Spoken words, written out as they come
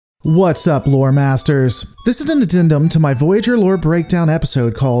What's up, lore masters? This is an addendum to my Voyager lore breakdown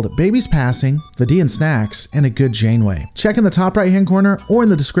episode called Babies Passing, Vidian Snacks, and a Good Janeway. Check in the top right hand corner or in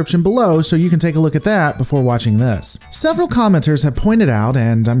the description below so you can take a look at that before watching this. Several commenters have pointed out,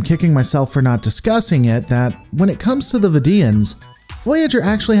 and I'm kicking myself for not discussing it, that when it comes to the Vidians, Voyager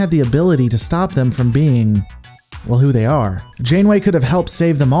actually had the ability to stop them from being, well, who they are. Janeway could have helped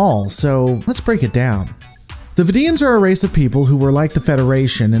save them all, so let's break it down. The Vidians are a race of people who were like the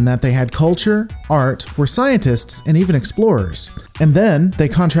Federation in that they had culture, art, were scientists, and even explorers. And then, they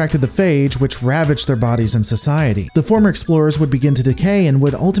contracted the phage, which ravaged their bodies and society. The former explorers would begin to decay and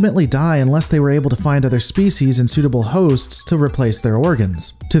would ultimately die unless they were able to find other species and suitable hosts to replace their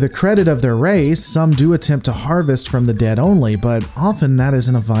organs. To the credit of their race, some do attempt to harvest from the dead only, but often that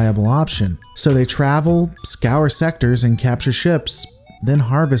isn't a viable option. So they travel, scour sectors, and capture ships, then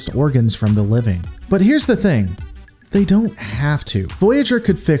harvest organs from the living. But here's the thing. They don't have to. Voyager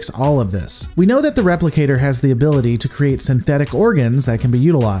could fix all of this. We know that the replicator has the ability to create synthetic organs that can be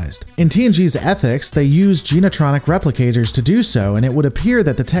utilized. In TNG's ethics, they use genotronic replicators to do so, and it would appear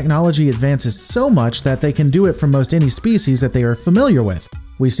that the technology advances so much that they can do it from most any species that they are familiar with.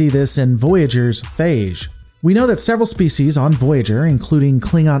 We see this in Voyager's phage. We know that several species on Voyager, including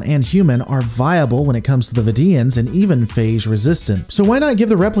Klingon and human, are viable when it comes to the Vidians and even phage resistant. So why not give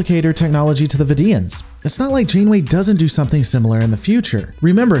the replicator technology to the Vidians? It's not like Janeway doesn't do something similar in the future.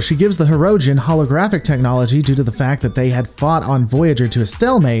 Remember, she gives the Hirogen holographic technology due to the fact that they had fought on Voyager to a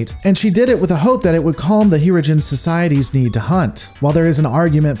stalemate, and she did it with a hope that it would calm the Hirogen society's need to hunt. While there is an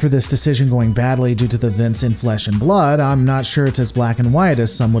argument for this decision going badly due to the events in Flesh and Blood, I'm not sure it's as black and white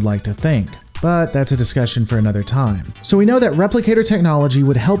as some would like to think. But that's a discussion for another time. So we know that replicator technology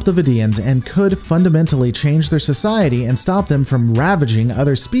would help the Vidians and could fundamentally change their society and stop them from ravaging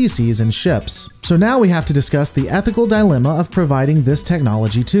other species and ships. So now we have to discuss the ethical dilemma of providing this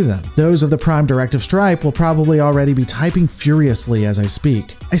technology to them. Those of the Prime Directive stripe will probably already be typing furiously as I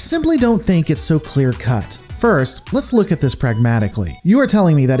speak. I simply don't think it's so clear-cut. First, let's look at this pragmatically. You are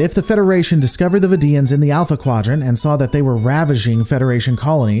telling me that if the Federation discovered the Vidians in the Alpha Quadrant and saw that they were ravaging Federation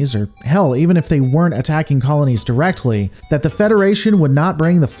colonies, or hell, even if they weren't attacking colonies directly, that the Federation would not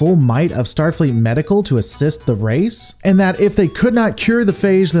bring the full might of Starfleet Medical to assist the race? And that if they could not cure the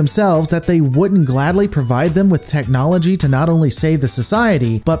phage themselves, that they wouldn't gladly provide them with technology to not only save the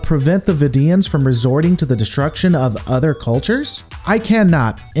society, but prevent the Vidians from resorting to the destruction of other cultures? I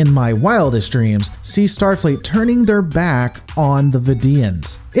cannot, in my wildest dreams, see Starfleet turning their back on the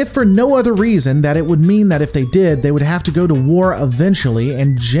Vidians. If for no other reason that it would mean that if they did, they would have to go to war eventually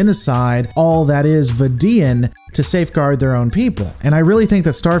and genocide all that is Vidian to safeguard their own people. And I really think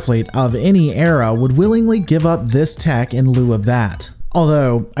that Starfleet of any era would willingly give up this tech in lieu of that.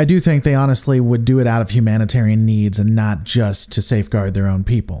 Although, I do think they honestly would do it out of humanitarian needs and not just to safeguard their own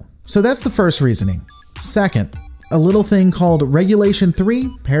people. So that's the first reasoning. Second, a little thing called Regulation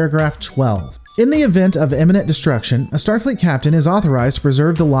 3, Paragraph 12. In the event of imminent destruction, a Starfleet captain is authorized to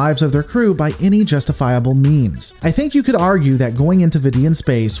preserve the lives of their crew by any justifiable means. I think you could argue that going into Vidian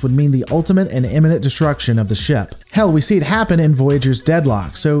space would mean the ultimate and imminent destruction of the ship. Hell, we see it happen in Voyager's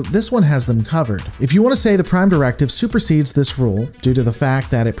Deadlock, so this one has them covered. If you want to say the Prime Directive supersedes this rule, due to the fact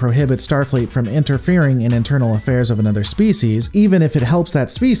that it prohibits Starfleet from interfering in internal affairs of another species, even if it helps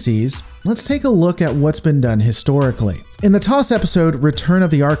that species, let's take a look at what's been done historically. In the TOS episode Return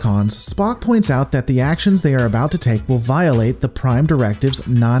of the Archons, Spock points out that the actions they are about to take will violate the Prime Directive's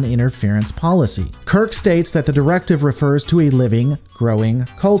non-interference policy. Kirk states that the directive refers to a living, growing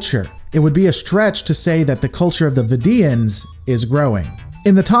culture. It would be a stretch to say that the culture of the Vidians is growing.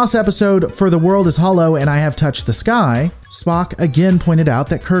 In the TOS episode For the World is Hollow and I Have Touched the Sky, Spock again pointed out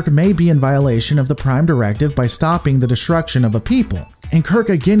that Kirk may be in violation of the Prime Directive by stopping the destruction of a people. And Kirk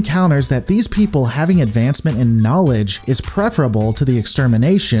again counters that these people having advancement in knowledge is preferable to the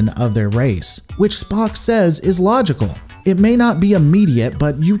extermination of their race, which Spock says is logical. It may not be immediate,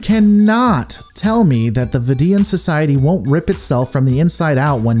 but you cannot tell me that the Vidian society won't rip itself from the inside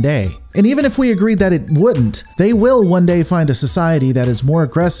out one day. And even if we agreed that it wouldn't, they will one day find a society that is more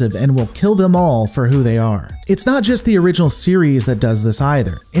aggressive and will kill them all for who they are. It's not just the original series that does this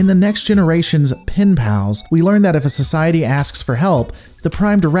either. In the Next Generation's Pen Pals, we learn that if a society asks for help, the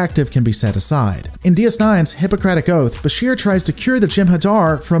Prime Directive can be set aside. In DS9's Hippocratic Oath, Bashir tries to cure the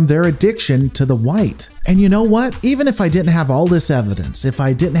Jem'Hadar from their addiction to the white. And you know what? Even if I didn't have all this evidence, if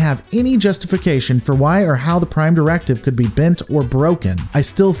I didn't have any justification for why or how the Prime Directive could be bent or broken, I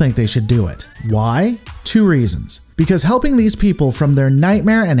still think they should do it. Why? Two reasons. Because helping these people from their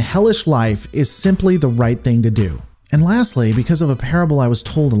nightmare and hellish life is simply the right thing to do. And lastly, because of a parable I was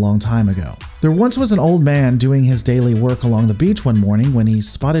told a long time ago. There once was an old man doing his daily work along the beach one morning when he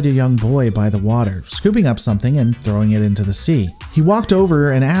spotted a young boy by the water, scooping up something and throwing it into the sea. He walked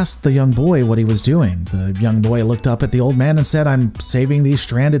over and asked the young boy what he was doing. The young boy looked up at the old man and said, "I'm saving these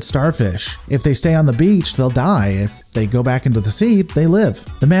stranded starfish. If they stay on the beach, they'll die. If they go back into the sea, they live."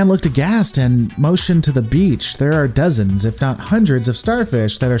 The man looked aghast and motioned to the beach. There are dozens, if not hundreds, of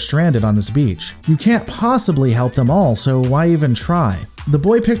starfish that are stranded on this beach. You can't possibly help them all, so why even try? The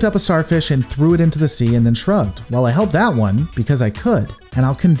boy picked up a starfish and threw it into the sea and then shrugged. "Well, I helped that one because I could, and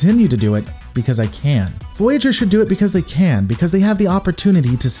I'll continue to do it because I can." Voyagers should do it because they can, because they have the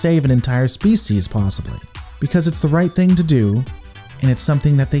opportunity to save an entire species possibly, because it's the right thing to do, and it's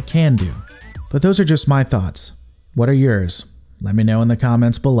something that they can do. But those are just my thoughts. What are yours? Let me know in the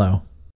comments below.